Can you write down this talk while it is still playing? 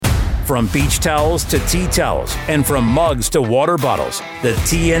From beach towels to tea towels, and from mugs to water bottles, the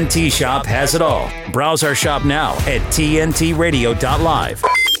TNT Shop has it all. Browse our shop now at tntradio.live.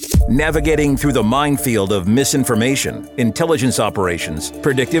 Navigating through the minefield of misinformation, intelligence operations,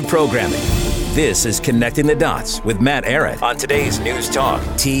 predictive programming. This is Connecting the Dots with Matt Ehret on today's News Talk,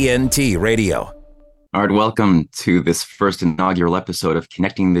 TNT Radio. All right, welcome to this first inaugural episode of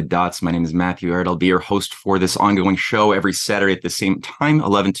Connecting the Dots. My name is Matthew Ehret. I'll be your host for this ongoing show every Saturday at the same time,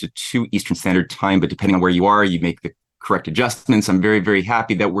 11 to 2 Eastern Standard Time. But depending on where you are, you make the correct adjustments. I'm very, very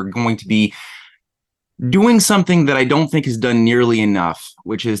happy that we're going to be doing something that I don't think is done nearly enough,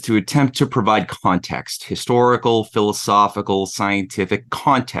 which is to attempt to provide context, historical, philosophical, scientific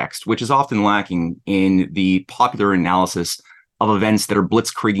context, which is often lacking in the popular analysis of events that are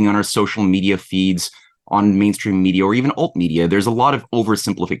blitzkrieging on our social media feeds, on mainstream media, or even alt media. There's a lot of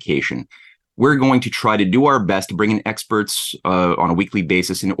oversimplification. We're going to try to do our best to bring in experts on a weekly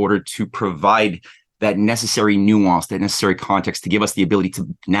basis in order to provide that necessary nuance, that necessary context to give us the ability to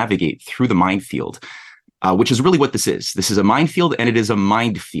navigate through the minefield, which is really what this is. This is a minefield, and it is a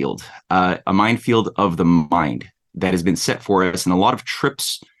minefield of the mind that has been set for us, and a lot of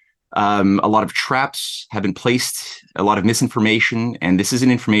trips, a lot of traps have been placed, a lot of misinformation, and this is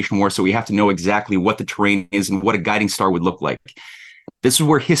an information war, so we have to know exactly what the terrain is and what a guiding star would look like. This is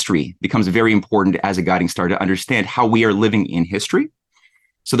where history becomes very important as a guiding star to understand how we are living in history.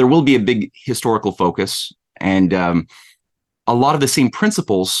 So there will be a big historical focus, and a lot of the same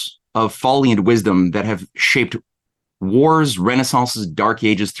principles of folly and wisdom that have shaped wars, renaissances, dark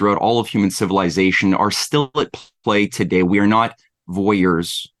ages throughout all of human civilization are still at play today. We are not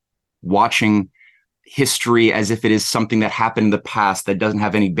voyeurs watching history as if it is something that happened in the past that doesn't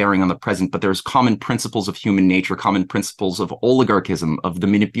have any bearing on the present, but there's common principles of human nature, common principles of oligarchism, of the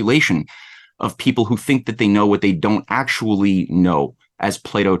manipulation of people who think that they know what they don't actually know, as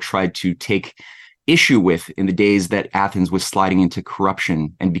Plato tried to take issue with in the days that Athens was sliding into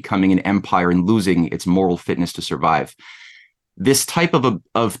corruption and becoming an empire and losing its moral fitness to survive. This type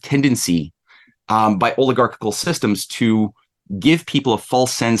of tendency by oligarchical systems to give people a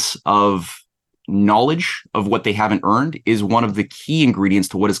false sense of knowledge of what they haven't earned is one of the key ingredients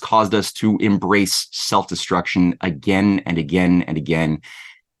to what has caused us to embrace self-destruction again and again and again.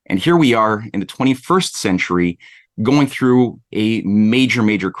 And here we are in the 21st century going through a major,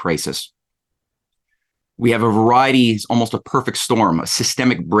 major crisis. We have a variety, almost a perfect storm, a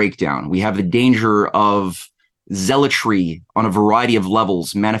systemic breakdown. We have the danger of zealotry on a variety of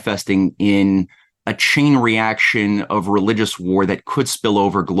levels manifesting in a chain reaction of religious war that could spill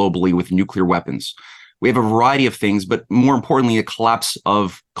over globally with nuclear weapons. We have a variety of things, but more importantly, a collapse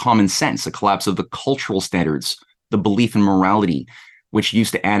of common sense, a collapse of the cultural standards, the belief in morality, which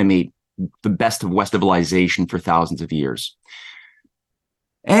used to animate the best of West civilization for thousands of years.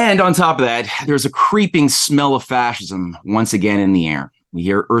 And on top of that, there's a creeping smell of fascism once again in the air. We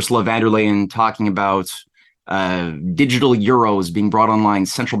hear Ursula von der Leyen talking about digital euros being brought online,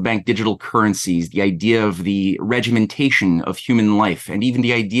 central bank digital currencies, the idea of the regimentation of human life, and even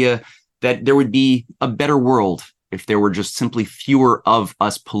the idea that there would be a better world if there were just simply fewer of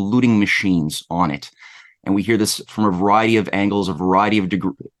us polluting machines on it. And we hear this from a variety of angles, a variety of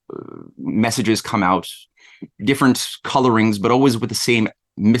messages come out, different colorings, but always with the same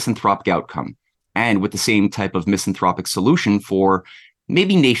misanthropic outcome and with the same type of misanthropic solution for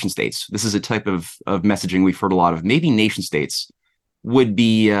maybe nation states. This is a type of messaging we've heard a lot of. Maybe nation states would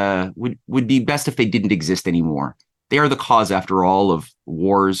be best if they didn't exist anymore. They are the cause, after all, of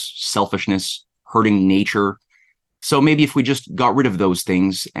wars, selfishness, hurting nature. So maybe if we just got rid of those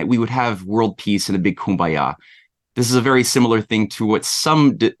things, we would have world peace and a big kumbaya. This is a very similar thing to what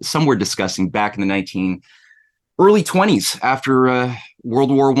some were discussing back in the early 20s after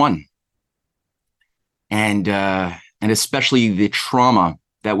World War I. And especially the trauma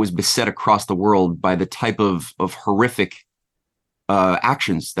that was beset across the world by the type of horrific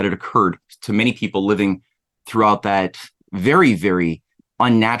actions that had occurred to many people living throughout that very, very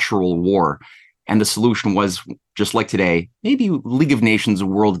unnatural war. And the solution was, just like today, maybe League of Nations,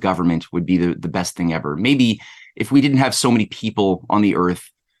 world government would be the best thing ever. Maybe if we didn't have so many people on the earth,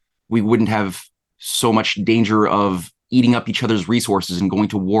 we wouldn't have so much danger of eating up each other's resources and going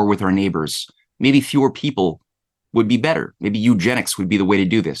to war with our neighbors. Maybe fewer people would be better. Maybe eugenics would be the way to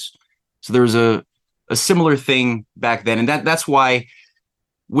do this. So there was a similar thing back then. And that's why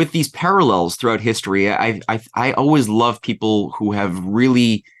with these parallels throughout history, I always love people who have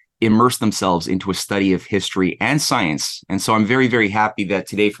really immersed themselves into a study of history and science. And so I'm very, very happy that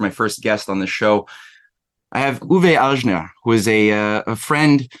today, for my first guest on the show, I have Uwe Alschner, who is a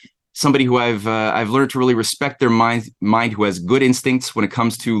friend somebody who I've learned to really respect their mind, who has good instincts when it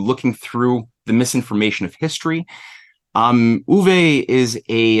comes to looking through the misinformation of history. Uwe is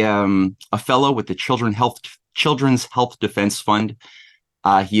a fellow with the Children's Health Defense Fund.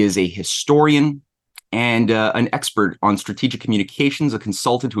 He is a historian and an expert on strategic communications, a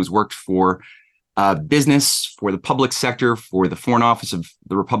consultant who has worked for business, for the public sector, for the Foreign Office of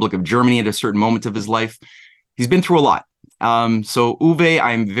the Republic of Germany at a certain moment of his life. He's been through a lot. So Uwe,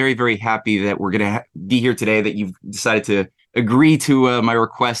 I'm very, very happy that we're going to be here today, that you've decided to agree to my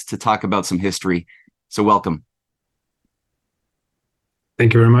request to talk about some history. So welcome.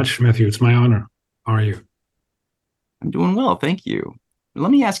 Thank you very much, Matthew. It's my honor. How are you? I'm doing well. Thank you.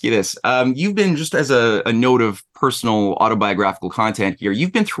 Let me ask you this. You've been, just as a note of personal autobiographical content here,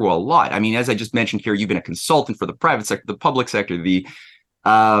 you've been through a lot. I mean, as I just mentioned here, you've been a consultant for the private sector, the public sector,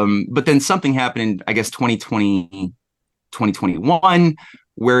 but then something happened in, I guess, 2021,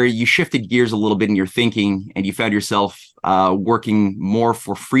 where you shifted gears a little bit in your thinking and you found yourself working more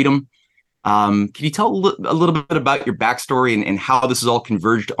for freedom. Can you tell a little bit about your backstory and how this is all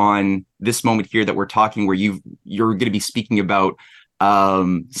converged on this moment here that we're talking, where you're going to be speaking about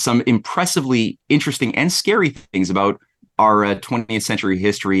some impressively interesting and scary things about our 20th century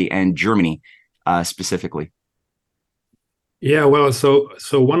history and Germany specifically? Yeah, well, so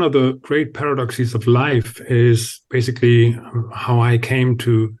one of the great paradoxes of life is basically how I came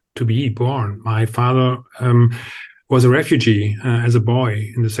to be born. My father was a refugee as a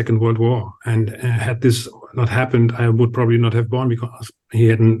boy in the Second World War, and had this not happened, I would probably not have born, because he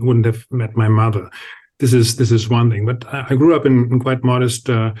wouldn't have met my mother. This is one thing. But I grew up in quite modest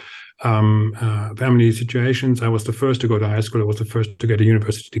family situations. I was the first to go to high school. I was the first to get a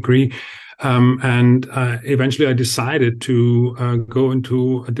university degree. And eventually I decided to go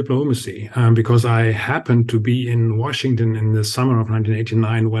into diplomacy because I happened to be in Washington in the summer of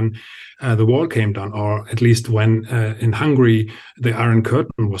 1989 when the wall came down, or at least when in Hungary the Iron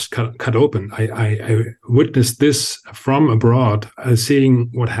Curtain was cut open. I witnessed this from abroad,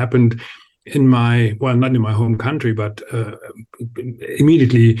 seeing what happened in not in my home country, but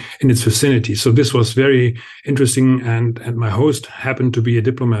immediately in its vicinity. So this was very interesting, and my host happened to be a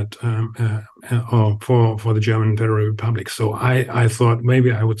diplomat for the German Federal Republic. So I thought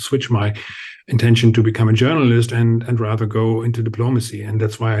maybe I would switch my intention to become a journalist and rather go into diplomacy. And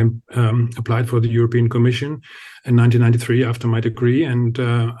that's why I applied for the European Commission in 1993 after my degree, and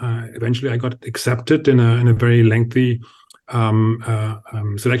eventually I got accepted in a very lengthy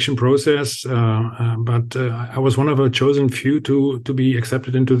selection process, but I was one of a chosen few to be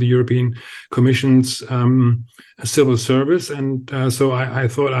accepted into the European Commission's civil service, and so I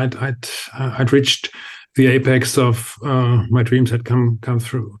thought I'd reached the apex of my dreams had come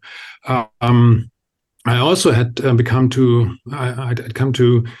through. I also had come to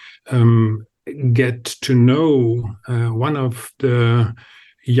get to know one of the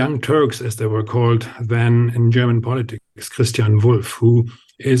Young Turks, as they were called then in German politics, Christian Wulff, who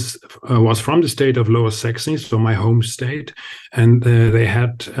was from the state of Lower Saxony, so my home state, and they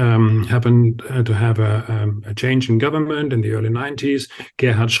had happened to have a change in government in the early 90s.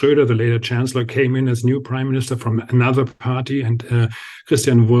 Gerhard Schröder, the later chancellor, came in as new prime minister from another party, and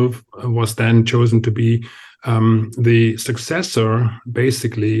Christian Wulff was then chosen to be the successor,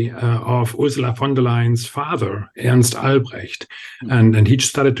 basically, of Ursula von der Leyen's father, Ernst Albrecht. And he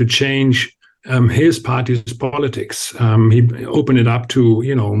started to change his party's politics. He opened it up to,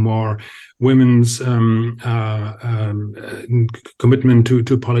 more women's commitment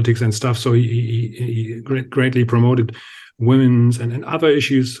to politics and stuff. So he greatly promoted women's and other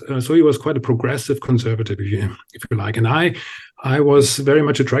issues. So he was quite a progressive conservative, if you like. And I was very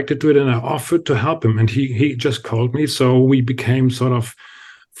much attracted to it, and I offered to help him. And he just called me. So we became sort of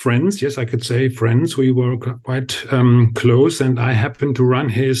friends. Yes, I could say friends. We were quite close. And I happened to run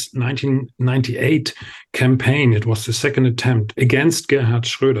his 1998 campaign. It was the second attempt against Gerhard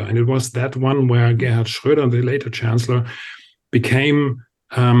Schröder. And it was that one where Gerhard Schröder, the later chancellor, became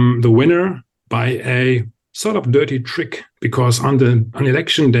the winner by a sort of dirty trick, because on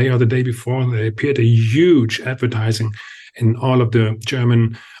election day or the day before, there appeared a huge advertising in all of the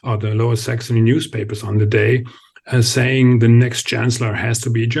German or the Lower Saxony newspapers on the day, saying the next chancellor has to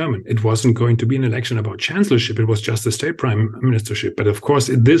be German. It wasn't going to be an election about chancellorship; it was just the state prime ministership. But of course,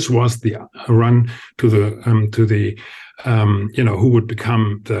 this was the run to the who would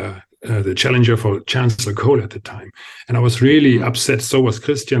become the challenger for Chancellor Kohl at the time. And I was really upset. So was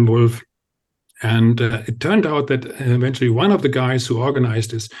Christian Wulff. And it turned out that eventually one of the guys who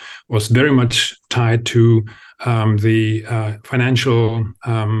organized this was very much tied to the financial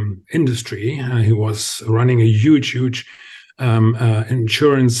industry. He was running a huge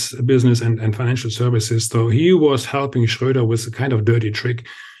insurance business and financial services. So he was helping Schröder with a kind of dirty trick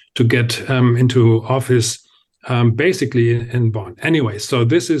to get into office, basically in Bonn. Anyway, so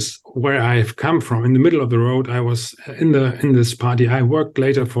this is where I've come from. In the middle of the road, I was in this party. I worked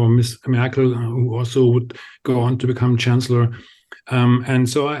later for Miss Merkel, who also would go on to become chancellor. And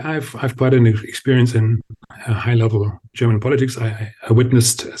so I've quite an experience in high-level German politics. I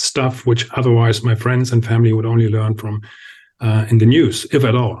witnessed stuff which otherwise my friends and family would only learn from in the news, if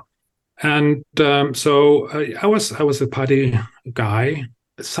at all. And so I was a party guy.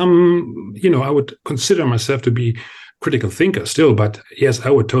 I would consider myself to be critical thinker still, but yes, I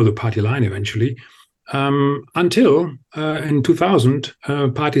would toe the party line eventually. Until in 2000,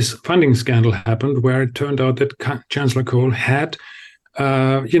 party's funding scandal happened, where it turned out that Chancellor Kohl had,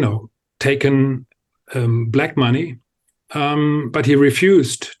 taken black money, but he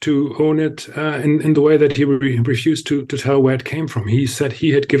refused to own it in the way that he refused to tell where it came from. He said he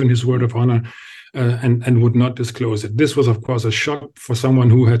had given his word of honor and would not disclose it. This was, of course, a shock for someone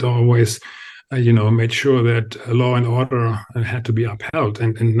who had always made sure that law and order had to be upheld.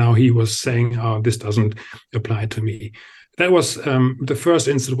 And now he was saying, oh, this doesn't apply to me. That was the first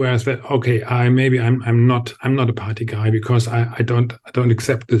instance where I said, okay, I'm not a party guy, because I don't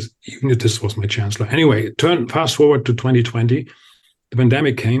accept this, even if this was my chancellor. Anyway, fast forward to 2020, the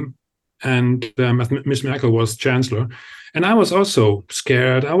pandemic came, and Miss Merkel was chancellor. And I was also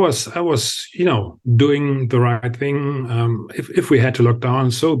scared. I was, doing the right thing. If we had to lock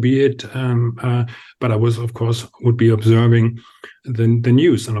down, so be it. But I was, of course, would be observing the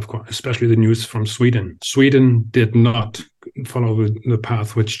news, and of course, especially the news from Sweden. Sweden did not follow the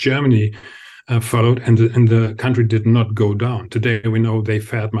path which Germany followed, and the country did not go down. Today, we know they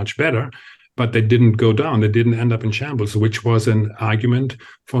fared much better, but they didn't go down. They didn't end up in shambles, which was an argument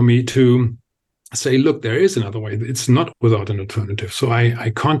for me to say, look, there is another way. It's not without an alternative. So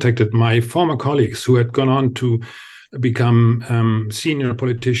I contacted my former colleagues who had gone on to become senior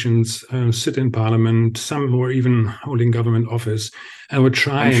politicians, sit in parliament. Some were even holding government office, and were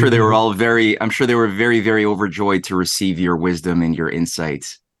trying. I'm sure they were very, very overjoyed to receive your wisdom and your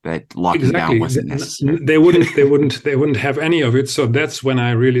insights. That locking down wasn't necessary. They wouldn't have any of it. So that's when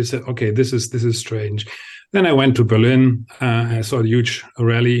I really said, okay, this is strange. Then I went to Berlin. I saw a huge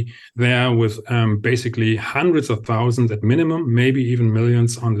rally there with basically hundreds of thousands at minimum, maybe even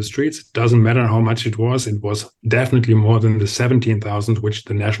millions on the streets. It doesn't matter how much it was. It was definitely more than the 17,000 which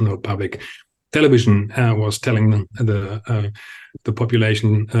the national public television was telling the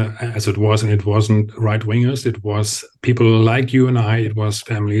population as it was. And it wasn't right-wingers. It was people like you and I. It was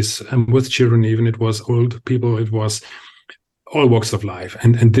families with children even. It was old people. It was all walks of life.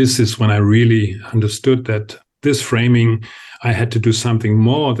 And this is when I really understood that this framing, I had to do something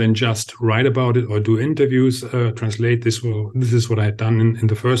more than just write about it or do interviews, translate this. This is what I had done in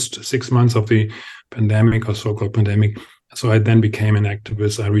the first 6 months of the pandemic, or so-called pandemic. So I then became an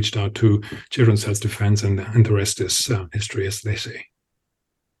activist. I reached out to Children's Health Defense, and the rest is history, as they say.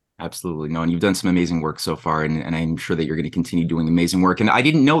 Absolutely. No, and you've done some amazing work so far, and I'm sure that you're going to continue doing amazing work. And I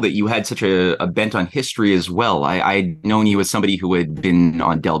didn't know that you had such a bent on history as well. I'd known you as somebody who had been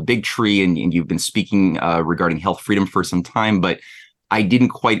on Del Bigtree, and you've been speaking regarding health freedom for some time, but I didn't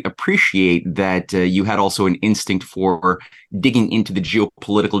quite appreciate that you had also an instinct for digging into the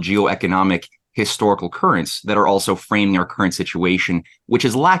geopolitical, geoeconomic, historical currents that are also framing our current situation, which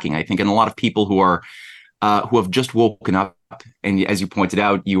is lacking, I think, in a lot of people who have just woken up. And as you pointed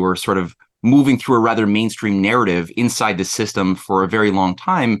out, you were sort of moving through a rather mainstream narrative inside the system for a very long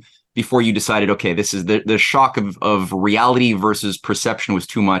time before you decided, okay, this is the shock of reality versus perception was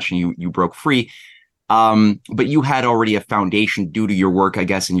too much, and you broke free. But you had already a foundation due to your work, I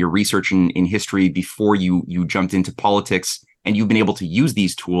guess, and your research in history before you jumped into politics, and you've been able to use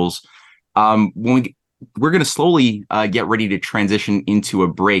these tools. We're going to slowly get ready to transition into a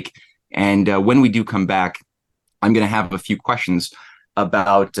break. And when we do come back, I'm going to have a few questions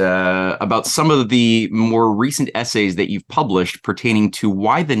about some of the more recent essays that you've published pertaining to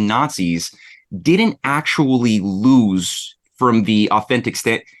why the Nazis didn't actually lose from the authentic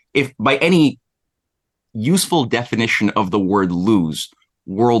if by any useful definition of the word lose,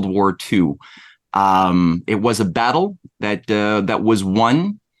 World War II. It was a battle that was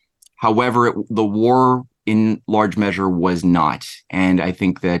won. However, the war in large measure was not. And I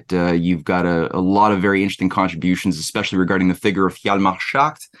think that you've got a lot of very interesting contributions, especially regarding the figure of Hjalmar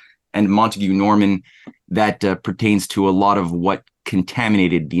Schacht and Montague Norman, that pertains to a lot of what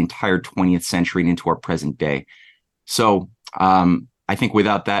contaminated the entire 20th century and into our present day. So I think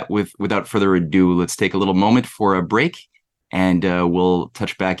without further ado, let's take a little moment for a break, and we'll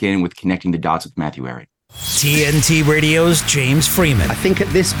touch back in with Connecting the Dots with Matthew Ehret. TNT Radio's James Freeman. I think at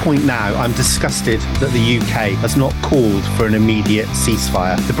this point now, I'm disgusted that the UK has not called for an immediate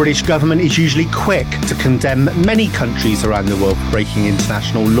ceasefire. The British government is usually quick to condemn many countries around the world for breaking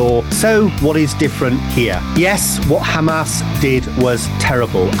international law. So what is different here? Yes, what Hamas did was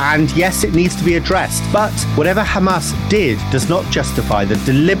terrible. And yes, it needs to be addressed. But whatever Hamas did does not justify the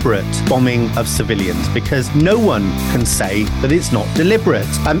deliberate bombing of civilians, because no one can say that it's not deliberate.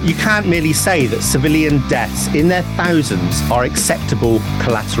 You can't merely say that civilian deaths in their thousands are acceptable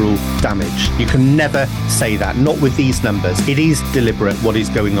collateral damage. You can never say that, not with these numbers. It is deliberate what is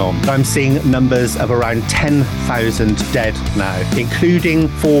going on. I'm seeing numbers of around 10,000 dead now, including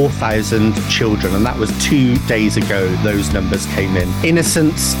 4,000 children, and that was 2 days ago those numbers came in.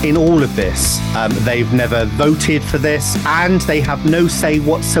 Innocents in all of this. They've never voted for this, and they have no say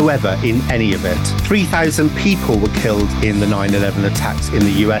whatsoever in any of it. 3,000 people were killed in the 9/11 attacks in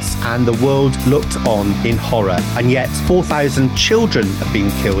the US, and the world looked on in horror. And yet 4,000 children have been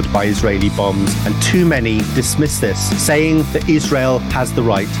killed by Israeli bombs, and too many dismiss this, saying that Israel has the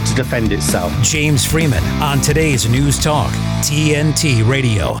right to defend itself. James Freeman on today's News Talk, TNT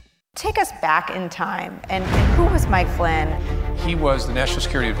Radio. Take us back in time. And who was Mike Flynn? He was the National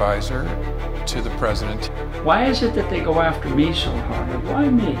Security Advisor to the president. Why is it that they go after me so hard? Why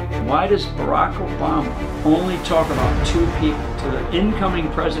me? Why does Barack Obama only talk about two people, to the incoming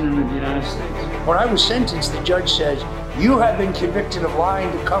president of the United States? When I was sentenced, the judge says, "You have been convicted of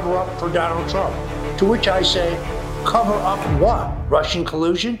lying to cover up for Donald Trump." To which I say, cover up what? Russian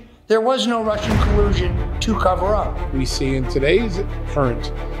collusion? There was no Russian collusion to cover up. We see in today's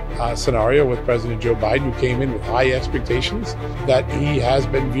current scenario with President Joe Biden, who came in with high expectations, that he has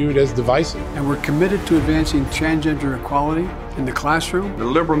been viewed as divisive. And we're committed to advancing transgender equality in the classroom. The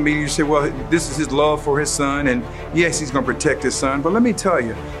liberal media say, well, this is his love for his son, and yes, he's going to protect his son. But let me tell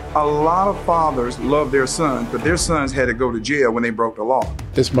you, a lot of fathers love their sons, but their sons had to go to jail when they broke the law.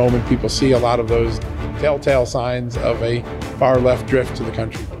 This moment, people see a lot of those telltale signs of a far left drift to the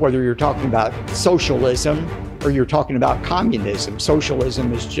country. Whether you're talking about socialism or you're talking about communism,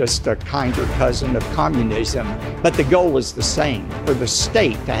 socialism is just a kinder cousin of communism, but the goal is the same, for the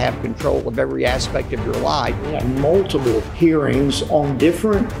state to have control of every aspect of your life. We have multiple hearings on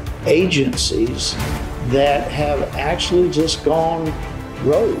different agencies that have actually just gone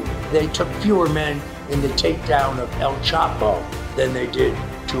rogue. They took fewer men in the takedown of El Chapo than they did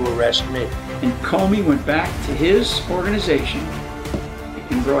to arrest me. And Comey went back to his organization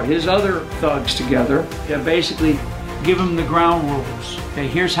and brought his other thugs together to basically give them the ground rules. Okay,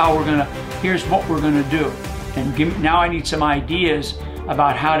 here's what we're gonna do. And now I need some ideas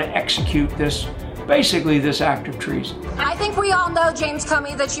about how to execute this, basically this act of treason. I think we all know, James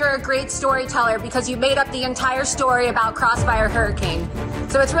Comey, that you're a great storyteller because you made up the entire story about Crossfire Hurricane.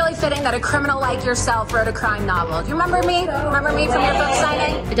 So it's really fitting that a criminal like yourself wrote a crime novel. Do you remember me? Remember me from your book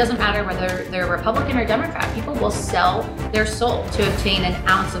signing? It doesn't matter whether they're Republican or Democrat. People will sell their soul to obtain an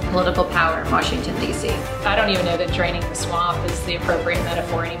ounce of political power in Washington, D.C. I don't even know that draining the swamp is the appropriate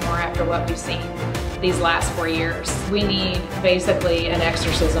metaphor anymore after what we've seen these last 4 years. We need basically an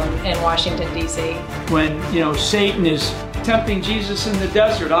exorcism in Washington, D.C. When, Satan is tempting Jesus in the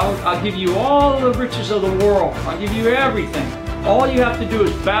desert, I'll give you all the riches of the world. I'll give you everything. All you have to do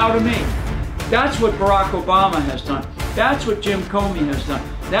is bow to me. That's what Barack Obama has done. That's what Jim Comey has done.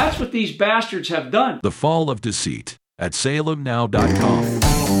 That's what these bastards have done. The Fall of Deceit at salemnow.com.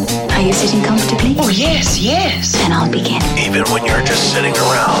 Are you sitting comfortably? Oh, yes. Then I'll begin. Even when you're just sitting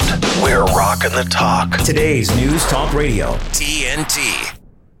around, we're rocking the talk. Today's News Talk Radio, TNT.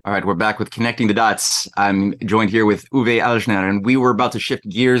 All right, we're back with Connecting the Dots. I'm joined here with Uwe Alschner, and we were about to shift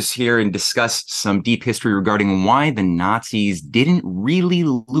gears here and discuss some deep history regarding why the Nazis didn't really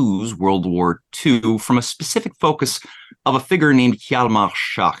lose World War II, from a specific focus of a figure named Hjalmar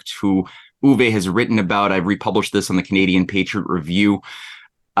Schacht, who Uwe has written about. I've republished this on the Canadian Patriot Review.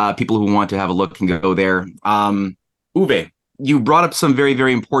 People who want to have a look can go there. Uwe, you brought up some very,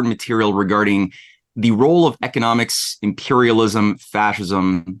 very important material regarding the role of economics, imperialism,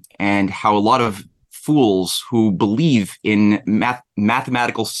 fascism, and how a lot of fools who believe in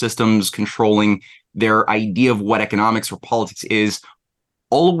mathematical systems controlling their idea of what economics or politics is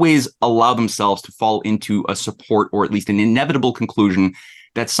always allow themselves to fall into a support, or at least an inevitable conclusion,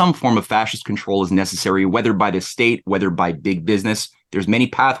 that some form of fascist control is necessary, whether by the state, whether by big business. There's many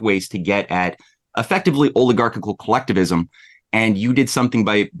pathways to get at effectively oligarchical collectivism. And you did something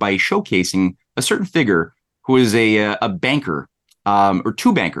by showcasing a certain figure who is a banker, or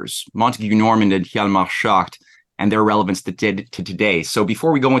two bankers, Montague Norman and Hjalmar Schacht, and their relevance to today. So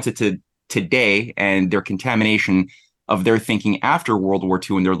before we go into today and their contamination of their thinking after World War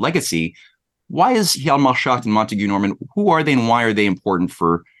II and their legacy, Why is Hjalmar Schacht and Montague Norman, who are they and why are they important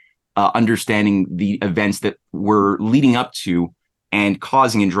for understanding the events that were leading up to and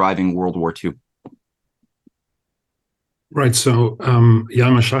causing and driving World War II? Right. So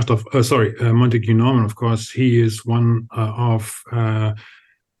Hjalmar Schacht Montague Norman, of course, he is one of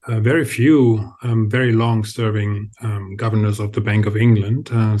very few very long-serving governors of the Bank of England.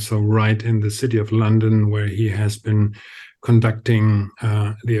 So right in the city of London, where he has been conducting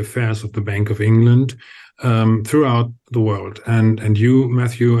the affairs of the Bank of England throughout the world. And you,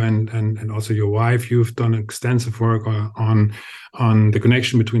 Matthew, and also your wife, you've done extensive work on the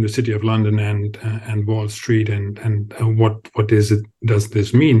connection between the city of London and Wall Street and what does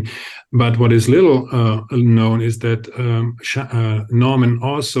this mean? But what is little known is that Norman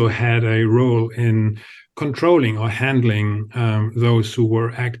also had a role in controlling or handling those who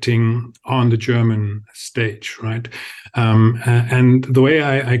were acting on the German stage, right? And the way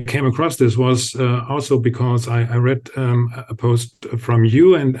I came across this was also because I read a post from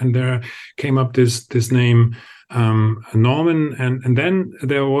you, and there came up this name Norman, and then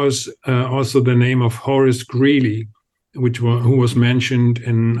there was also the name of Horace Greeley, who was mentioned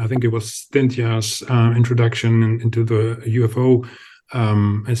in, I think it was Cynthia's introduction into the UFO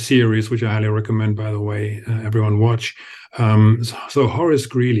a series, which I highly recommend, by the way, everyone watch. So Horace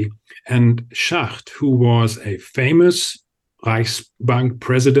Greeley and Schacht, who was a famous Reichsbank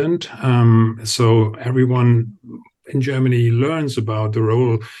president. So everyone in Germany learns about the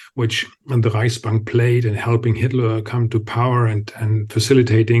role which the Reichsbank played in helping Hitler come to power and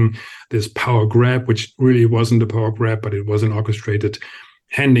facilitating this power grab, which really wasn't a power grab, but it was an orchestrated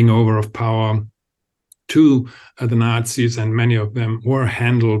handing over of power to the Nazis, and many of them were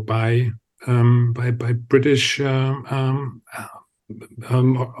handled by British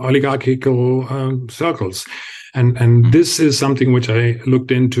oligarchical circles, and this is something which I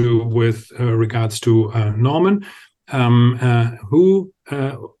looked into with regards to Norman, who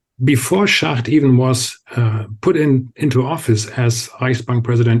before Schacht even was put into office as Reichsbank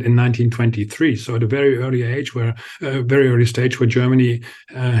president in 1923. So at a very early stage where Germany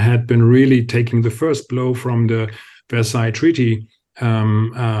had been really taking the first blow from the Versailles Treaty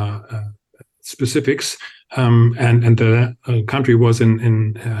specifics, and the country was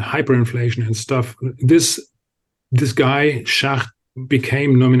in hyperinflation and stuff. This guy, Schacht,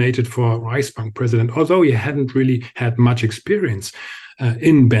 became nominated for Reichsbank president, although he hadn't really had much experience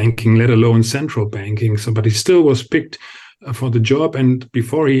in banking, let alone central banking. So, but he still was picked for the job. And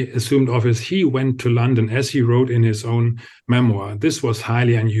before he assumed office, he went to London, as he wrote in his own memoir. This was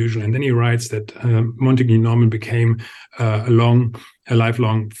highly unusual. And then he writes that Montague Norman became a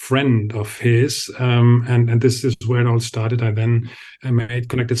lifelong friend of his. And this is where it all started. I then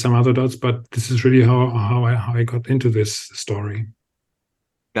connected some other dots, but this is really how I got into this story.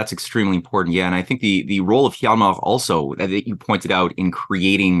 That's extremely important. Yeah. And I think the role of Hjalmar also that you pointed out in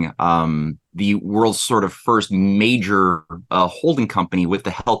creating the world's sort of first major holding company with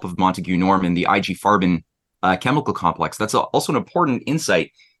the help of Montague Norman, the IG Farben chemical complex. That's also an important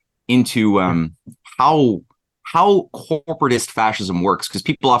insight into how corporatist fascism works, because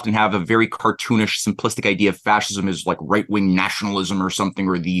people often have a very cartoonish, simplistic idea of fascism as like right-wing nationalism or something,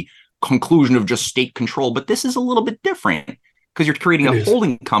 or the conclusion of just state control. But this is a little bit different, because you're creating a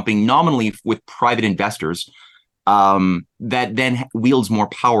holding company nominally with private investors that then wields more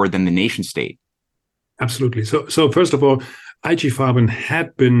power than the nation state. Absolutely. So first of all, IG Farben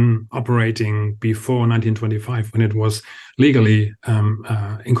had been operating before 1925, when it was legally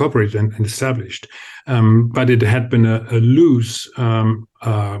incorporated and established. But it had been a loose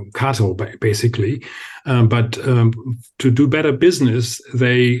cartel, basically. But to do better business,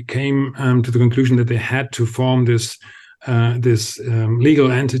 they came to the conclusion that they had to form this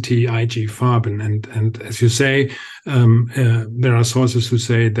legal entity, IG Farben, and as you say, there are sources who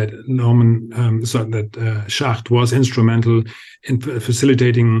say that Schacht was instrumental in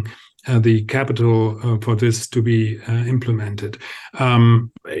facilitating the capital for this to be implemented.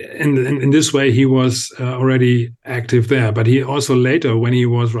 In this way, he was already active there. But he also later, when he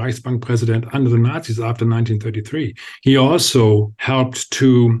was Reichsbank president under the Nazis after 1933, he also helped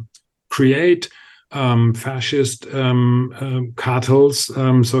to create fascist cartels.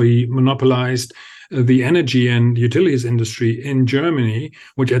 So he monopolized the energy and utilities industry in Germany,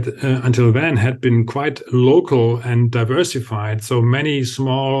 which until then had been quite local and diversified. So many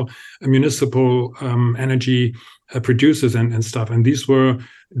small municipal energy producers and stuff. And these were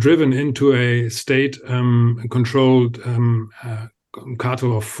driven into a state-controlled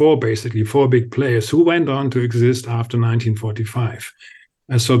cartel of four big players who went on to exist after 1945.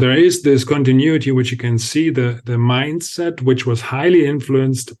 So there is this continuity, which you can see the mindset, which was highly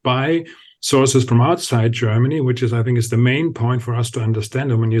influenced by sources from outside Germany, which is, I think, is the main point for us to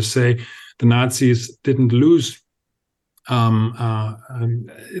understand. And when you say the Nazis didn't lose,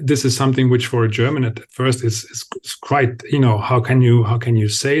 this is something which for a German at first is quite, how can you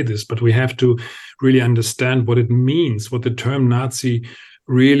say this? But we have to really understand what it means, what the term Nazi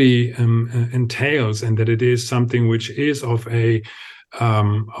really entails, and that it is something which is of a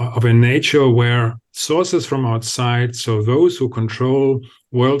nature where sources from outside, so those who control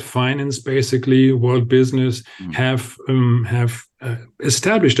world finance, basically world business, have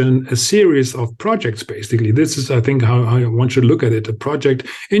established a series of projects. Basically, this is, I think, how one should look at it: a project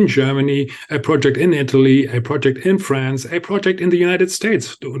in Germany, a project in Italy, a project in France, a project in the United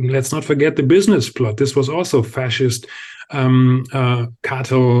States. Let's not forget the business plot. This was also fascist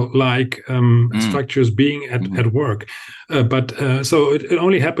cartel-like structures being at work. So it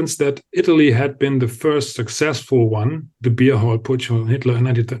only happens that Italy had been the first successful one. The beer hall putsch on Hitler in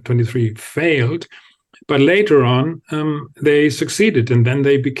 1923 failed, but later on they succeeded, and then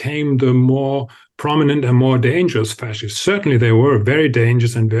they became the more prominent and more dangerous fascists. Certainly they were very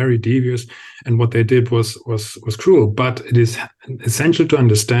dangerous and very devious, and what they did was cruel. But it is essential to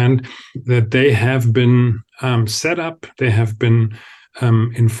understand that they have been set up, they have been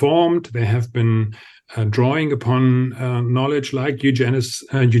informed, they have been drawing upon knowledge like eugenics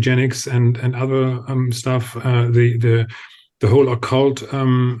and other stuff, the whole occult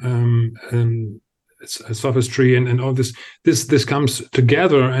sophistry and all this comes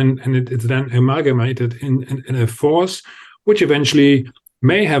together, and it's then amalgamated in a force which eventually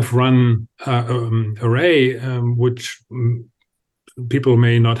may have run array, which people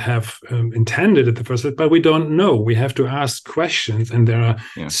may not have intended at the first, but we don't know. We have to ask questions, and there are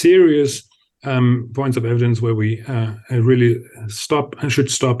serious points of evidence where we really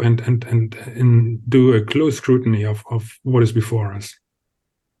should stop and do a close scrutiny of what is before us.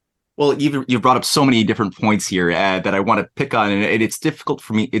 Well, you've brought up so many different points here that I want to pick on, and it's difficult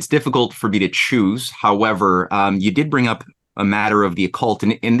for me. It's difficult for me to choose. However, you did bring up a matter of the occult,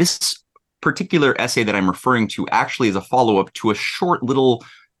 and in this particular essay that I'm referring to actually is a follow-up to a short little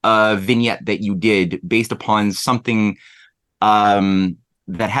vignette that you did based upon something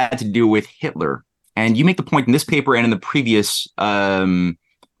that had to do with Hitler. And you make the point in this paper and in the previous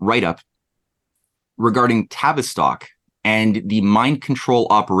write-up regarding Tavistock and the mind control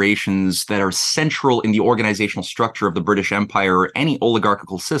operations that are central in the organizational structure of the British Empire or any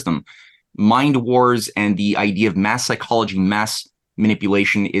oligarchical system. Mind wars and the idea of mass psychology, mass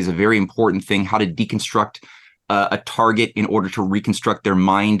manipulation is a very important thing. How to deconstruct a target in order to reconstruct their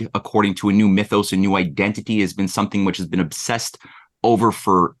mind according to a new mythos, a new identity, has been something which has been obsessed over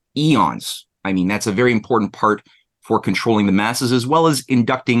for eons. I mean, that's a very important part for controlling the masses, as well as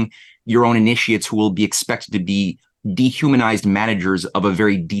inducting your own initiates who will be expected to be dehumanized managers of a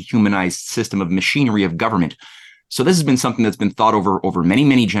very dehumanized system of machinery of government. So this has been something that's been thought over many,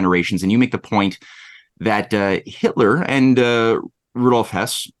 many generations. And you make the point that Hitler and Rudolf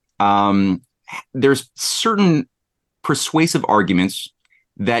Hess, there's certain persuasive arguments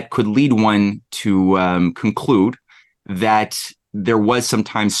that could lead one to conclude that there was some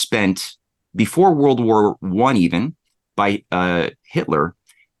time spent before World War I even by Hitler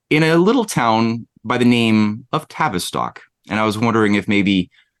in a little town by the name of Tavistock. And I was wondering if maybe,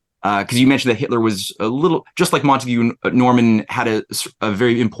 because you mentioned that Hitler was a little, just like Montague Norman had a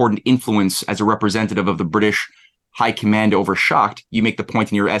very important influence as a representative of the British High Command over Schacht, you make the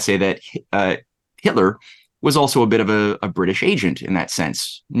point in your essay that Hitler was also a bit of a British agent in that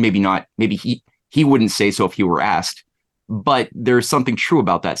sense. Maybe he wouldn't say so if he were asked, but there's something true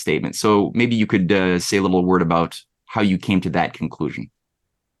about that statement. So maybe you could say a little word about how you came to that conclusion.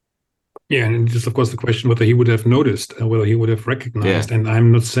 Yeah, and just, of course, the question whether he would have noticed, whether he would have recognized. Yeah. And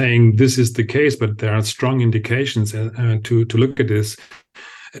I'm not saying this is the case, but there are strong indications to look at this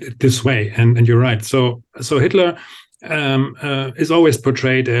way. And you're right. So Hitler is always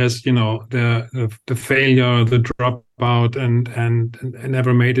portrayed as, the failure, the dropout, and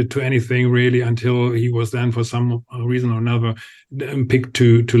never made it to anything really until he was then, for some reason or another, picked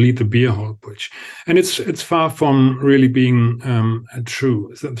to lead the beer hall putsch. And it's far from really being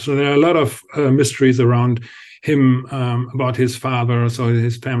true. So there are a lot of mysteries around him, about his father, so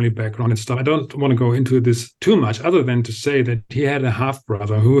his family background and stuff. I don't want to go into this too much, other than to say that he had a half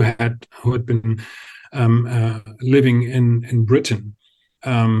brother who had been living in Britain,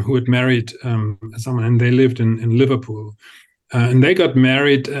 who had married someone, and they lived in Liverpool. And they got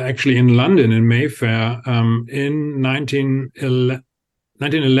married actually in London, in Mayfair, in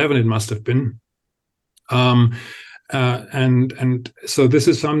 1911, it must have been. And so this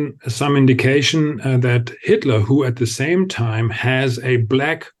is some indication that Hitler, who at the same time has a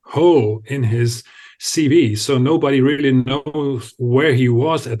black hole in his CV, so nobody really knows where he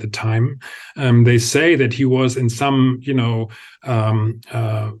was at the time. They say that he was in some,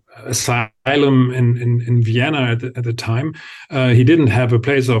 asylum in Vienna at the time. He didn't have a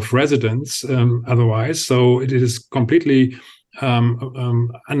place of residence otherwise, so it is completely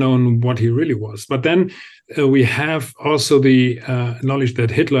unknown what he really was. But then we have also the knowledge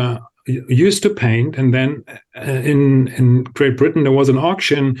that Hitler used to paint, and then in Great Britain there was an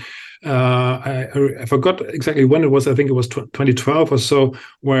auction. I forgot exactly when it was. I think it was 2012 or so,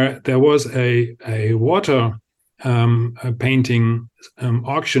 where there was a water painting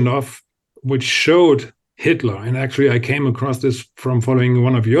auctioned off, which showed Hitler. And actually, I came across this from following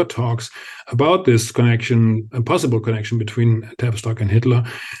one of your talks about this connection, a possible connection between Tavistock and Hitler,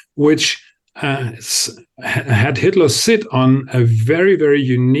 which had Hitler sit on a very, very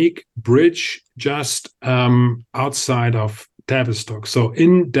unique bridge just outside of Tavistock. So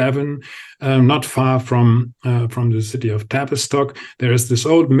in Devon, not far from the city of Tavistock, there is this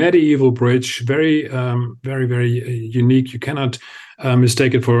old medieval bridge, very, very unique. You cannot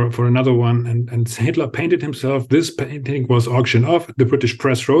mistake it for another one. And Hitler painted himself. This painting was auctioned off. The British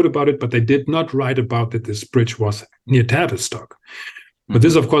press wrote about it, but they did not write about that this bridge was near Tavistock. But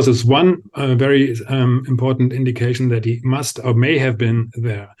this, of course, is one very important indication that he must or may have been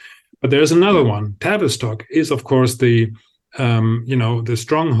there. But there's another one. Tavistock is, of course, the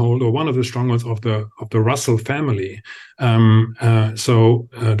stronghold, or one of the strongholds of the Russell family. So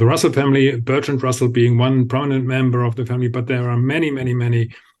the Russell family, Bertrand Russell being one prominent member of the family, but there are many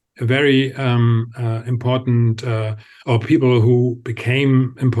very important or people who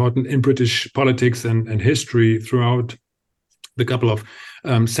became important in British politics and history throughout the couple of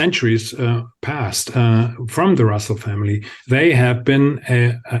centuries past from the Russell family. They have been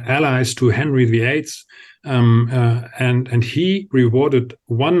allies to Henry VIII. And he rewarded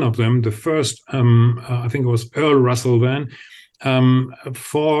one of them, the first, I think it was Earl Russell then,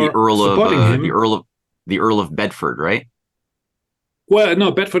 for supporting him. The Earl of Bedford, right? Well,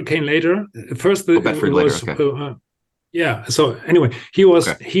 no, Bedford came later. First, Bedford later. Okay. Yeah. So anyway, he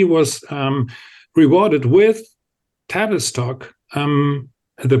was rewarded with Tavistock,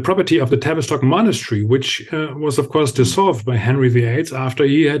 the property of the Tavistock Monastery, which was, of course, dissolved by Henry VIII after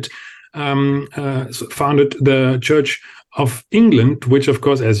he had founded the Church of England, which, of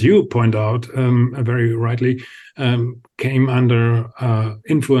course, as you point out very rightly, came under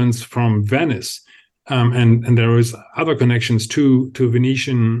influence from Venice. And there is other connections to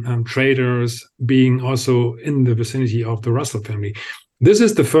Venetian traders being also in the vicinity of the Russell family. This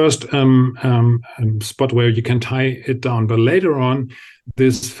is the first spot where you can tie it down. But later on,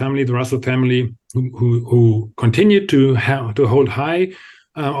 this family, the Russell family, who continued to hold high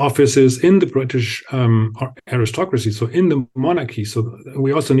offices in the British aristocracy, so in the monarchy. So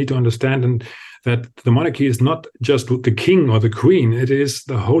we also need to understand that the monarchy is not just the king or the queen. It is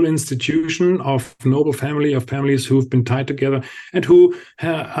the whole institution of noble family, of families who've been tied together and who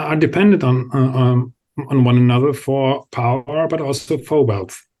are dependent on one another for power, but also for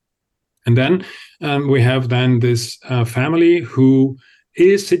wealth. And then we have this family who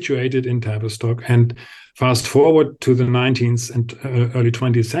is situated in Tavistock. And fast forward to the 19th and early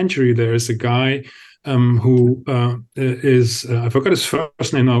 20th century, there is a guy who is, I forgot his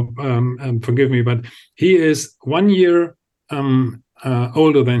first name now, forgive me, but he is 1 year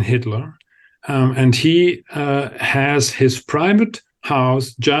older than Hitler. And he has his private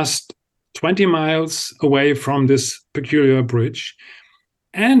house just 20 miles away from this peculiar bridge.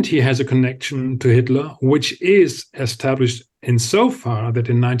 And he has a connection to Hitler, which is established insofar that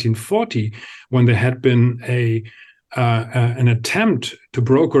in 1940, when there had been an attempt to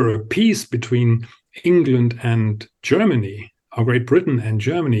broker a peace between England and Germany, or Great Britain and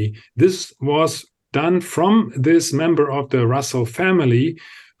Germany, this was done from this member of the Russell family,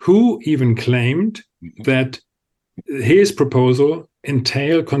 who even claimed that his proposal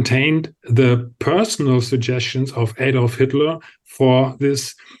contained the personal suggestions of Adolf Hitler for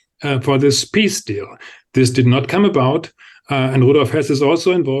this peace deal. This did not come about, and Rudolf Hess is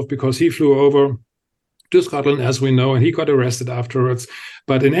also involved because he flew over to Scotland, as we know, and he got arrested afterwards.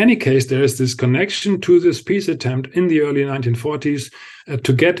 But in any case, there is this connection to this peace attempt in the early 1940s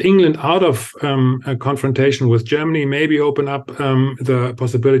to get England out of a confrontation with Germany, maybe open up the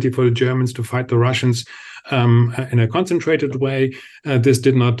possibility for the Germans to fight the Russians in a concentrated way. This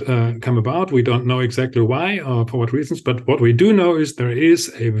did not come about. We don't know exactly why or for what reasons, but what we do know is there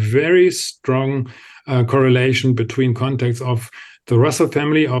is a very strong correlation between contacts of the Russell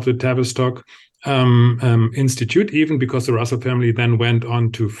family of the Tavistock institute, even because the Russell family then went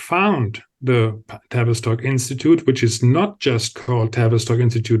on to found the Tavistock Institute, which is not just called Tavistock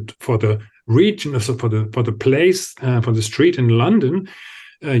Institute for the region, so for the place, for the street in London.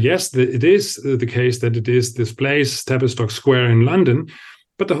 Yes, it is the case that it is this place, Tavistock Square in London,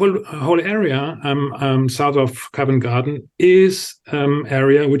 but the whole area south of Covent Garden is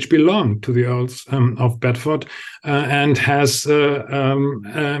area which belonged to the Earls of Bedford and has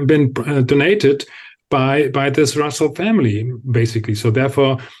been donated by this Russell family, basically. So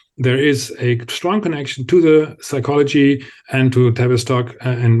therefore, there is a strong connection to the psychology and to Tavistock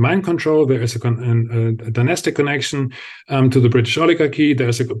and mind control. There is a dynastic connection to the British oligarchy.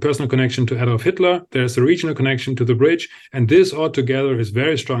 There's a personal connection to Adolf Hitler. There's a regional connection to the bridge. And this altogether is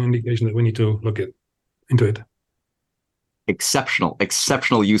very strong indication that we need to look into it.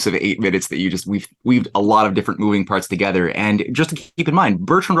 Exceptional use of 8 minutes that you just weaved a lot of different moving parts together. And just to keep in mind,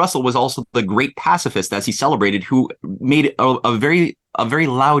 Bertrand Russell was also the great pacifist, as he celebrated, who made a very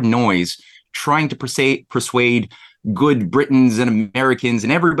loud noise trying to persuade good Britons and Americans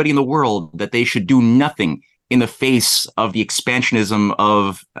and everybody in the world that they should do nothing in the face of the expansionism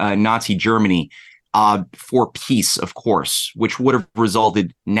of Nazi Germany for peace, of course, which would have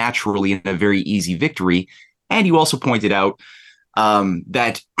resulted naturally in a very easy victory. And you also pointed out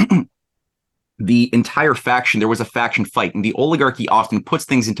that the entire faction, there was a faction fight, and the oligarchy often puts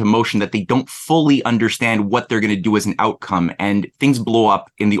things into motion that they don't fully understand what they're going to do as an outcome, and things blow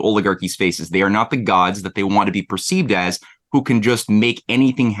up in the oligarchy's faces. They are not the gods that they want to be perceived as, who can just make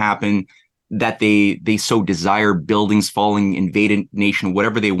anything happen that they so desire, buildings falling, invade a nation,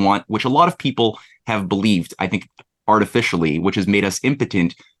 whatever they want, which a lot of people have believed, I think artificially, which has made us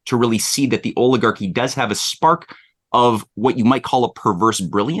impotent to really see that the oligarchy does have a spark of what you might call a perverse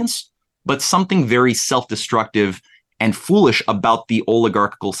brilliance, but something very self-destructive and foolish about the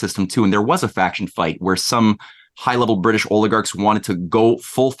oligarchical system too. And there was a faction fight where some high-level British oligarchs wanted to go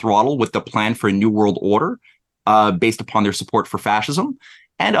full throttle with the plan for a new world order based upon their support for fascism.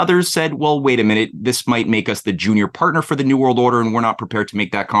 And others said, well, wait a minute, this might make us the junior partner for the new world order, and we're not prepared to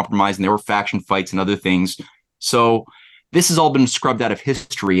make that compromise. And there were faction fights and other things. So this has all been scrubbed out of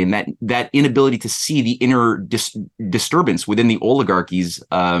history, and that inability to see the inner disturbance within the oligarchy's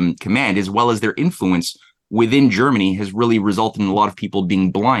command, as well as their influence within Germany, has really resulted in a lot of people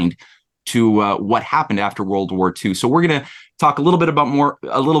being blind to what happened after World War II. So we're going to talk a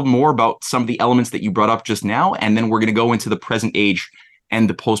little more about some of the elements that you brought up just now, and then we're going to go into the present age and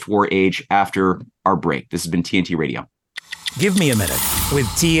the post-war age after our break. This has been TNT Radio. Give me a minute with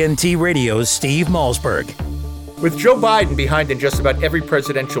TNT Radio's Steve Malzberg. With Joe Biden behind in just about every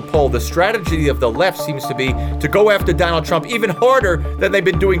presidential poll, the strategy of the left seems to be to go after Donald Trump even harder than they've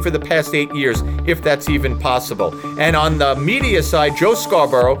been doing for the past 8 years, if that's even possible. And on the media side, Joe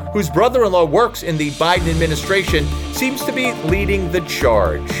Scarborough, whose brother-in-law works in the Biden administration, seems to be leading the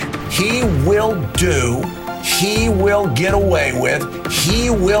charge. He will do, he will get away with, he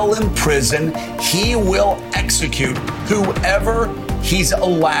will imprison, he will execute whoever he's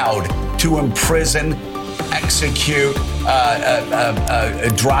allowed to imprison, execute,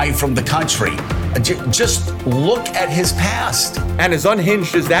 drive from the country. Just look at his past. And as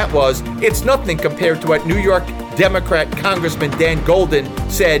unhinged as that was, it's nothing compared to what New York Democrat Congressman Dan Golden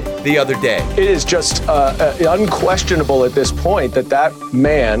said the other day. It is just unquestionable at this point that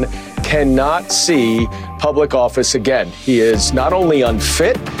man cannot see public office again. He is not only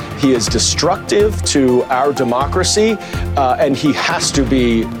unfit, he is destructive to our democracy, and he has to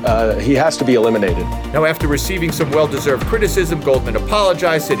be eliminated. Now, after receiving some well-deserved criticism, Goldman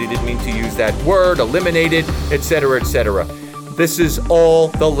apologized, said he didn't mean to use that word, eliminated, etc., etc. This is all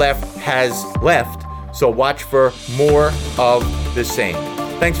the left has left, so watch for more of the same.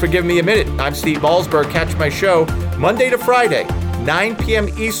 Thanks for giving me a minute. I'm Steve Malzberg. Catch my show Monday to Friday, 9 p.m.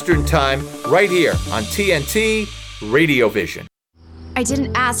 Eastern Time, right here on TNT Radio Vision. I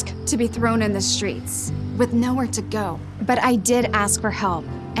didn't ask to be thrown in the streets with nowhere to go, but I did ask for help,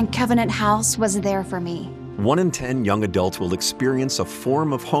 and Covenant House was there for me. 1 in 10 young adults will experience a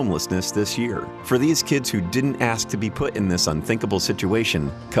form of homelessness this year. For these kids who didn't ask to be put in this unthinkable situation,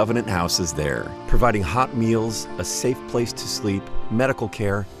 Covenant House is there, providing hot meals, a safe place to sleep, medical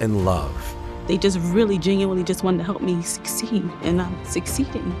care, and love. They just really genuinely just wanted to help me succeed, and I'm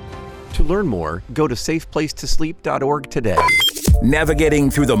succeeding. To learn more, go to safeplacetosleep.org today.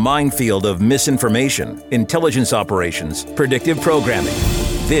 Navigating through the minefield of misinformation, intelligence operations, predictive programming.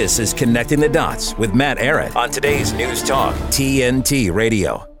 This is Connecting the Dots with Matt Ehret on today's News Talk, TNT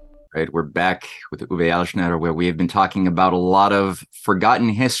Radio. Right, we're back with Uwe Alschner, where we have been talking about a lot of forgotten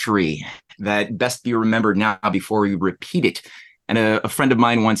history that best be remembered now before we repeat it And a friend of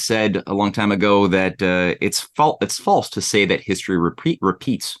mine once said a long time ago that it's false to say that history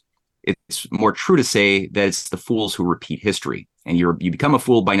repeats. It's more true to say that it's the fools who repeat history, and you become a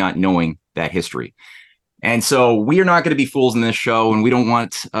fool by not knowing that history. And so we are not going to be fools in this show, and we don't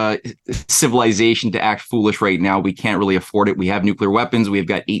want civilization to act foolish right now. We can't really afford it. We have nuclear weapons. We've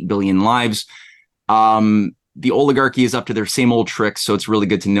got 8 billion lives. The oligarchy is up to their same old tricks, so it's really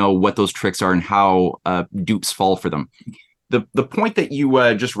good to know what those tricks are and how dupes fall for them. The point that you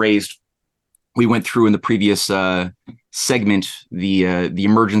just raised, we went through in the previous segment, the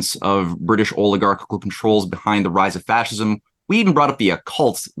emergence of British oligarchical controls behind the rise of fascism. We even brought up the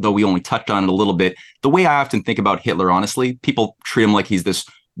occult, though we only touched on it a little bit. The way I often think about Hitler, honestly, people treat him like he's this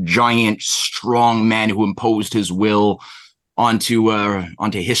giant, strong man who imposed his will onto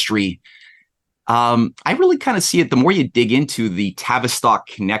history. I really kind of see it. The more you dig into the Tavistock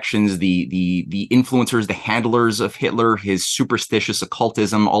connections, the influencers, the handlers of Hitler, his superstitious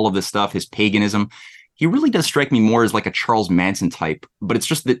occultism, all of this stuff, his paganism, he really does strike me more as like a Charles Manson type. But it's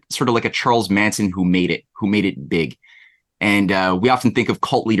just that sort of like a Charles Manson who made it big. And we often think of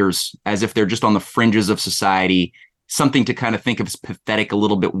cult leaders as if they're just on the fringes of society, something to kind of think of as pathetic, a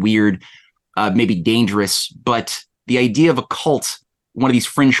little bit weird, maybe dangerous. But the idea of a cult, one of these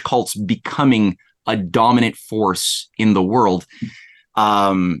fringe cults becoming a dominant force in the world,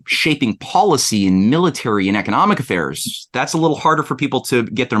 shaping policy in military and economic affairs, that's a little harder for people to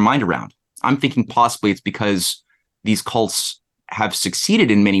get their mind around. I'm thinking possibly it's because these cults have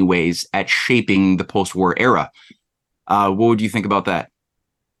succeeded in many ways at shaping the post-war era. What would you think about that?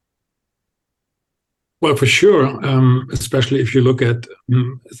 Well, for sure, especially if you look at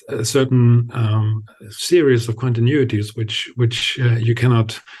a certain series of continuities, which you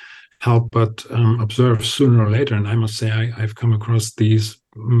cannot help but observe sooner or later. And I must say, I've come across these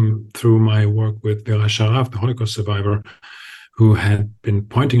through my work with Vera Sharaf, the Holocaust survivor, who had been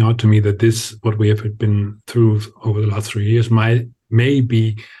pointing out to me that what we have been through over the last 3 years may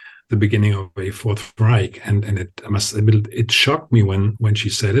be the beginning of a Fourth Reich, and I must admit, it shocked me when she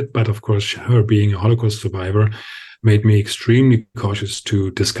said it. But of course, her being a Holocaust survivor made me extremely cautious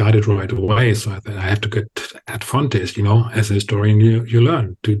to discard it right away. So I have to get ad fontes, as a historian, you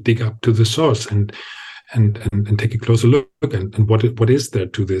learn to dig up to the source and take a closer look and what is there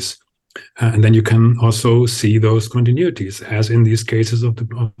to this, and then you can also see those continuities, as in these cases of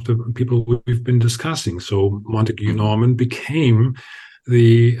the people we've been discussing. So Montague Norman became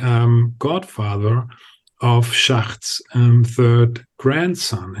the godfather of Schacht's third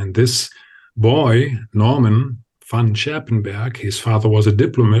grandson. And this boy, Norman van Scherpenberg, his father was a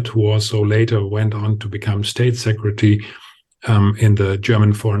diplomat who also later went on to become state secretary in the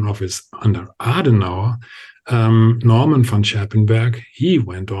German Foreign Office under Adenauer. Norman van Scherpenberg, he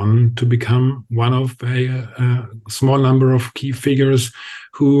went on to become one of a small number of key figures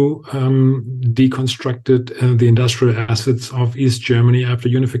who deconstructed the industrial assets of East Germany after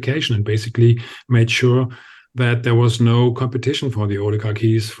unification and basically made sure that there was no competition for the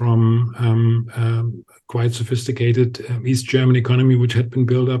oligarchies from quite sophisticated East German economy, which had been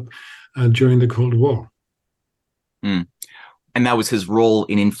built up during the Cold War. Mm. And that was his role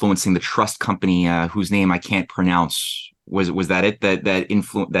in influencing the trust company, whose name I can't pronounce. Was that it?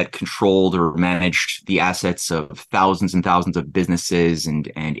 That controlled or managed the assets of thousands and thousands of businesses and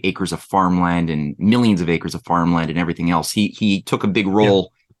acres of farmland and millions of acres of farmland and everything else. He took a big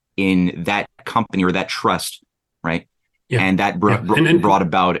role in that company or that trust, right? Yeah. And that brought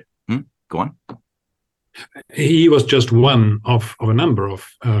about it. Go on. He was just one of a number of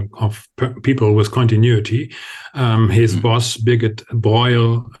people with continuity. His boss, Birgit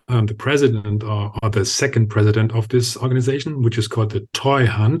Boyle, the president or the second president of this organization, which is called the Toy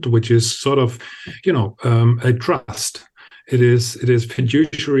Hunt, which is sort of, a trust. It is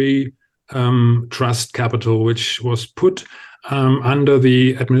fiduciary trust capital, which was put under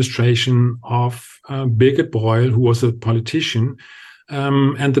the administration of Birgit Boyle, who was a politician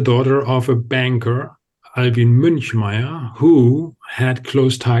and the daughter of a banker, Alvin Münchmeyer, who had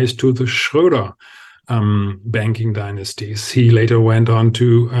close ties to the Schröder banking dynasties. He later went on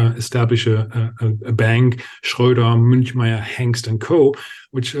to establish a bank, Schröder, Münchmeyer, Hengst & Co.,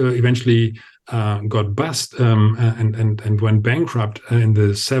 which eventually got bust and went bankrupt in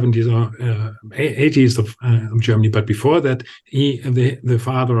the 70s or 80s of Germany. But before that, the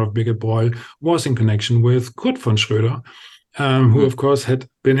father of Birgit Boyle was in connection with Kurt von Schröder, who, of course, had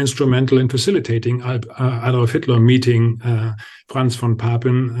been instrumental in facilitating Adolf Hitler meeting Franz von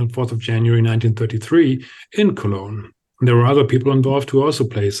Papen on 4th of January 1933 in Cologne. There were other people involved who also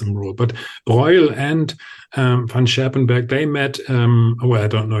played some role. But Boyle and van Scherpenberg, they met, I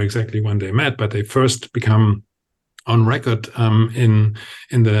don't know exactly when they met, but they first become on record in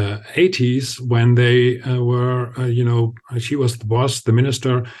the 80s when they were, she was the boss, the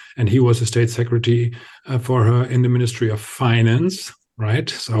minister, and he was the state secretary for her in the Ministry of Finance. Right.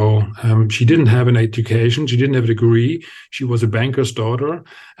 So she didn't have an education. She didn't have a degree. She was a banker's daughter.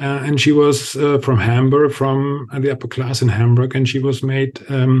 And she was from Hamburg, from the upper class in Hamburg. And she was made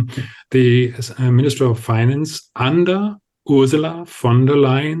the Minister of Finance under Ursula von der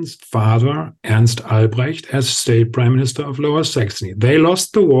Leyen's father, Ernst Albrecht, as state prime minister of Lower Saxony. They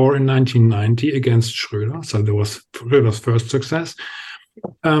lost the war in 1990 against Schröder. So there was Schröder's first success.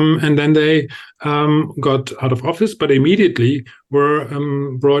 And then they got out of office, but immediately were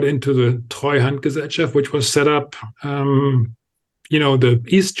brought into the Treuhandgesellschaft, which was set up. The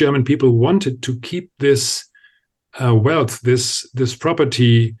East German people wanted to keep this wealth, this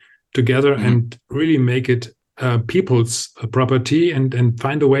property together, and really make it people's property, and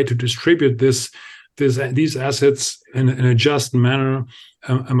find a way to distribute these assets in a just manner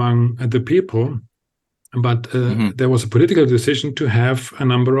among the people. But there was a political decision to have a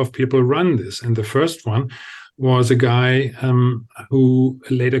number of people run this. And the first one was a guy who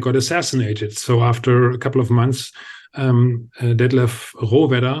later got assassinated. So after a couple of months, Detlef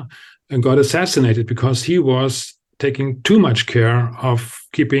Rohwedder got assassinated because he was taking too much care of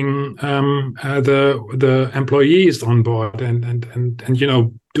keeping the employees on board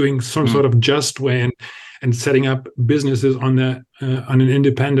and doing some sort of just way and setting up businesses on an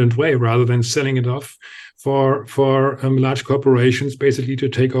independent way rather than selling it off for large corporations basically to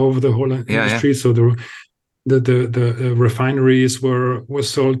take over the whole industry. So the refineries were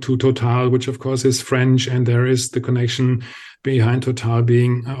sold to Total, which of course is French, and there is the connection behind Total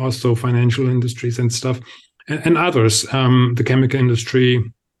being also financial industries and stuff, and others, the chemical industry,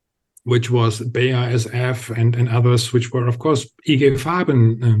 which was BASF and others, which were of course IG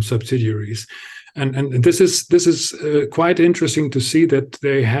Farben subsidiaries. And this is quite interesting to see that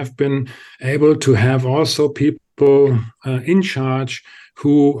they have been able to have also people in charge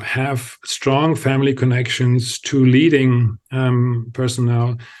who have strong family connections to leading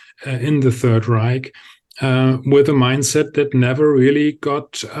personnel in the Third Reich, with a mindset that never really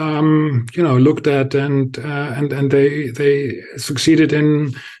got looked at, and they succeeded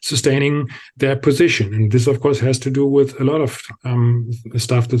in sustaining their position. And this, of course, has to do with a lot of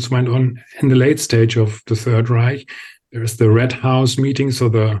stuff that's went on in the late stage of the Third Reich. There's the Red House meeting, so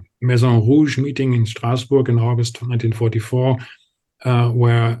the Maison Rouge meeting in Strasbourg in August 1944,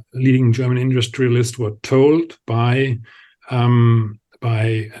 where leading German industrialists were told by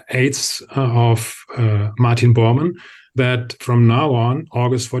aides of Martin Bormann that from now on,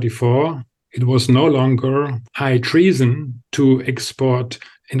 August 44, it was no longer high treason to export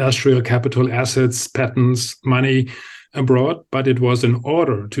industrial capital assets, patents, money abroad, but it was an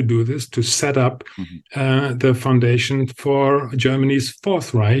order to do this, to set up the foundation for Germany's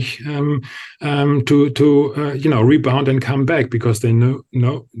Fourth Reich, to rebound and come back, because they knew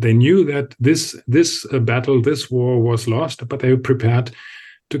that this battle, this war was lost, but they were prepared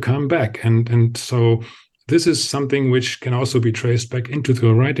to come back, and so this is something which can also be traced back into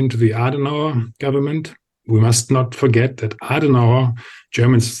the Adenauer government. We must not forget that Adenauer,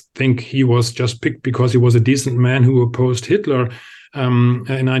 Germans think he was just picked because he was a decent man who opposed Hitler in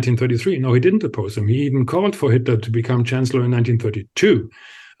 1933. No, he didn't oppose him. He even called for Hitler to become chancellor in 1932.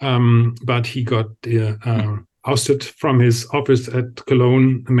 But he got ousted from his office at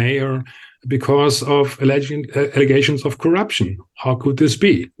Cologne mayor because of allegations of corruption. How could this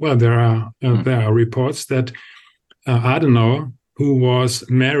be? Well, there are reports that Adenauer, who was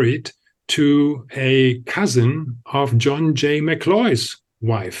married to a cousin of John J. McCloy's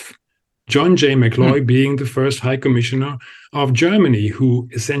wife. John J. McCloy being the first High Commissioner of Germany, who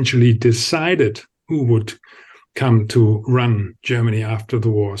essentially decided who would come to run Germany after the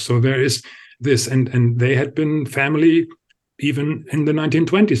war. So there is this, and they had been family even in the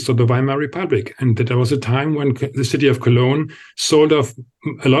 1920s, so the Weimar Republic. And there was a time when the city of Cologne sold off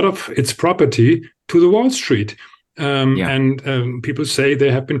a lot of its property to the Wall Street. And people say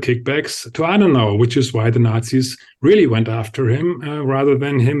there have been kickbacks to Adenauer, which is why the Nazis really went after him, rather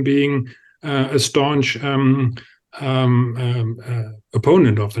than him being a staunch opponent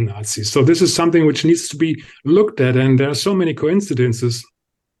of the Nazis. So this is something which needs to be looked at, and there are so many coincidences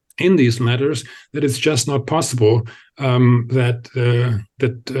in these matters that it's just not possible that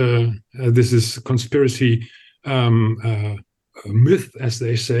this is conspiracy myth, as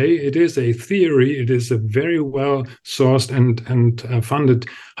they say. It is a theory. It is a very well sourced and funded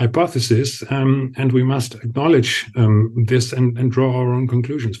hypothesis, and we must acknowledge this and draw our own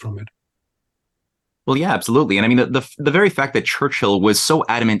conclusions from it. Well, yeah, absolutely. And I mean, the very fact that Churchill was so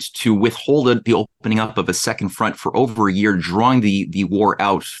adamant to withhold the opening up of a second front for over a year, drawing the war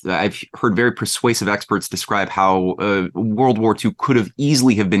out. I've heard very persuasive experts describe how World War II could have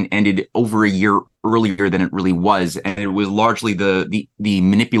easily have been ended over a year earlier than it really was. And it was largely the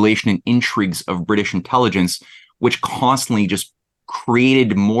manipulation and intrigues of British intelligence, which constantly just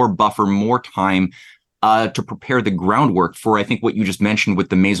created more buffer, more time to prepare the groundwork for, I think, what you just mentioned with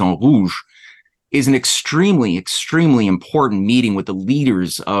the Maison Rouge, is an extremely, extremely important meeting with the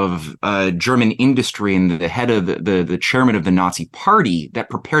leaders of German industry and the head of the chairman of the Nazi Party that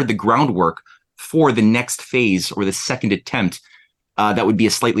prepared the groundwork for the next phase, or the second attempt. That would be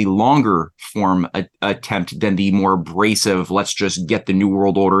a slightly longer form attempt than the more abrasive, let's just get the New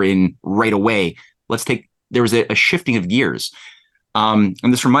World Order in right away. There was a shifting of gears. And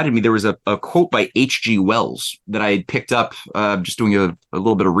this reminded me, there was a quote by H.G. Wells that I had picked up just doing a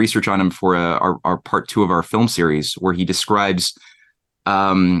little bit of research on him for our part 2 of our film series, where he describes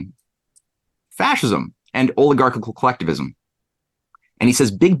fascism and oligarchical collectivism. And he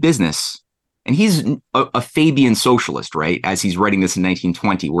says big business, and he's a Fabian socialist, right, as he's writing this in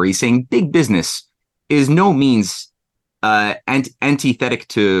 1920, where he's saying big business is no means antithetic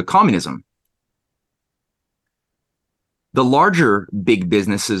to communism. The larger big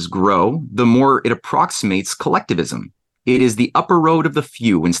businesses grow, the more it approximates collectivism. It is the upper road of the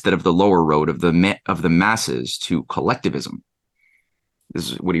few instead of the lower road of the masses to collectivism. This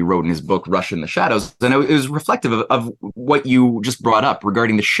is what he wrote in his book, Russia in the Shadows. And it was reflective of what you just brought up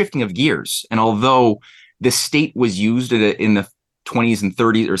regarding the shifting of gears. And although the state was used in the 20s and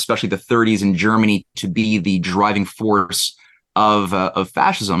 30s, or especially the 30s in Germany, to be the driving force of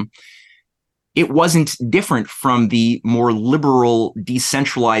fascism, it wasn't different from the more liberal,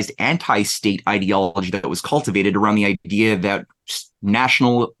 decentralized anti-state ideology that was cultivated around the idea that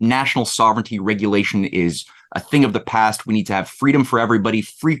national sovereignty regulation is a thing of the past. We need to have freedom for everybody,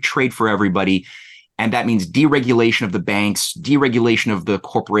 free trade for everybody. And that means deregulation of the banks, deregulation of the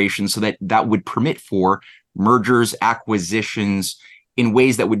corporations, so that would permit for mergers, acquisitions in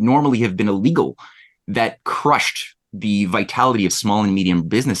ways that would normally have been illegal, that crushed the vitality of small and medium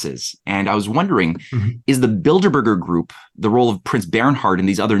businesses. And I was wondering, is the Bilderberger Group, the role of Prince Bernhard and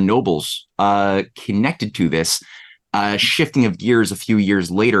these other nobles, connected to this shifting of gears a few years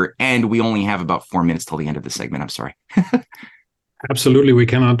later? And we only have about 4 minutes till the end of the segment. I'm sorry. Absolutely. We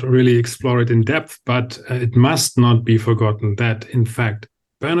cannot really explore it in depth, but it must not be forgotten that, in fact,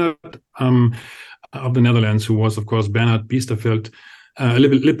 Bernhard of the Netherlands, who was, of course, Bernhard Biesterfeld,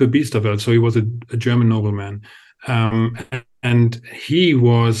 Lippe Biesterfeld, so he was a German nobleman. And he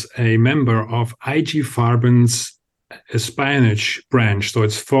was a member of IG Farben's espionage branch, so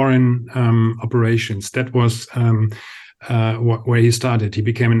it's foreign operations. That was where he started. He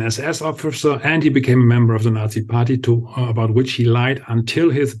became an SS officer, and he became a member of the Nazi Party, about which he lied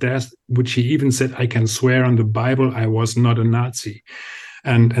until his death, which he even said, "I can swear on the Bible I was not a Nazi."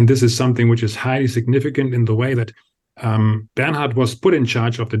 And this is something which is highly significant in the way that Bernhard was put in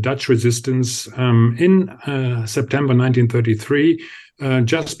charge of the Dutch resistance in September 1933,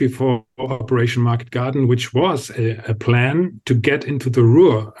 just before Operation Market Garden, which was a plan to get into the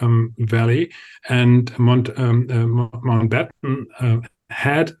Ruhr Valley. And Mountbatten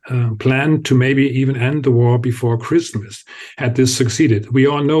had planned to maybe even end the war before Christmas, had this succeeded. We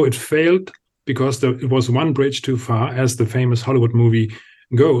all know it failed because it was one bridge too far, as the famous Hollywood movie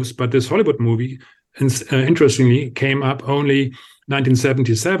goes. But this Hollywood movie, interestingly, came up only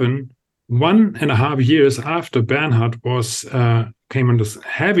 1977, 1.5 years after Bernhard came under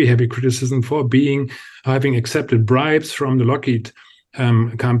heavy criticism for having accepted bribes from the Lockheed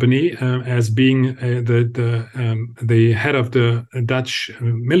company as being the head of the Dutch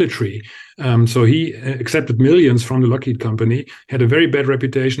military. So he accepted millions from the Lockheed company, had a very bad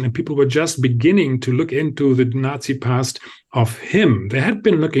reputation, and people were just beginning to look into the Nazi past of him. They had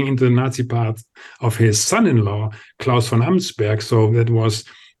been looking into the Nazi past of his son-in-law, Klaus von Amsberg. So that was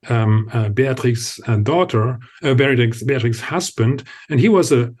Beatrix's husband, and he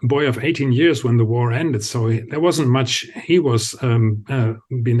was a boy of 18 years when the war ended. So there wasn't much he was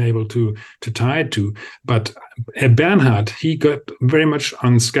been able to tie to. But Bernhard, he got very much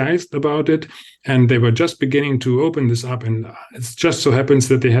unscathed about it, and they were just beginning to open this up. And it just so happens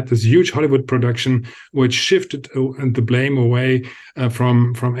that they had this huge Hollywood production, which shifted the blame away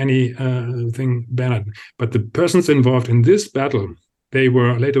from anything Bernhard. But the persons involved in this battle, they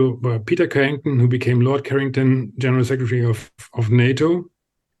were later Peter Carrington, who became Lord Carrington, General Secretary of NATO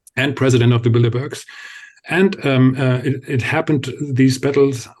and President of the Bilderbergs. And it happened, these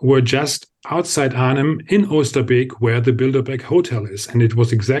battles were just outside Arnhem in Oosterbeek, where the Bilderberg Hotel is. And it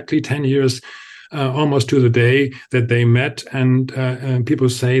was exactly 10 years almost to the day that they met. And people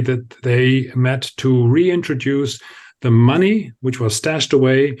say that they met to reintroduce the money which was stashed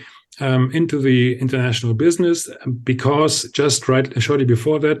away into the international business, because just shortly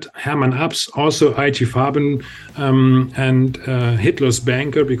before that, Hermann Abs, also IG Farben and Hitler's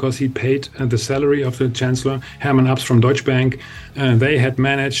banker, because he paid the salary of the chancellor, Hermann Abs from Deutsche Bank, they had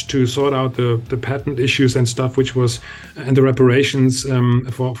managed to sort out the patent issues and stuff, which was and the reparations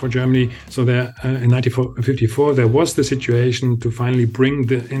for Germany. So there in 1954 there was the situation to finally bring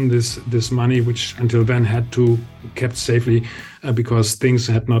in this money, which until then had to kept safely because things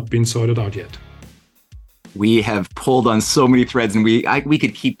had not been sorted out yet. We have pulled on so many threads, and we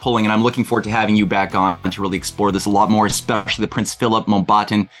could keep pulling, and I'm looking forward to having you back on to really explore this a lot more, especially the Prince Philip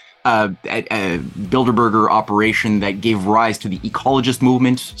Mountbatten Bilderberger operation that gave rise to the ecologist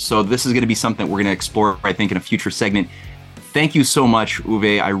movement. So this is going to be something that we're going to explore, I think, in a future segment. Thank you so much,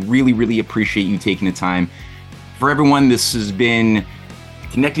 Uwe. I really, really appreciate you taking the time. For everyone, this has been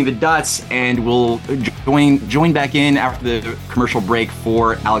Connecting the Dots, and we'll join back in after the commercial break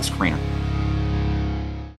for Alex Craner.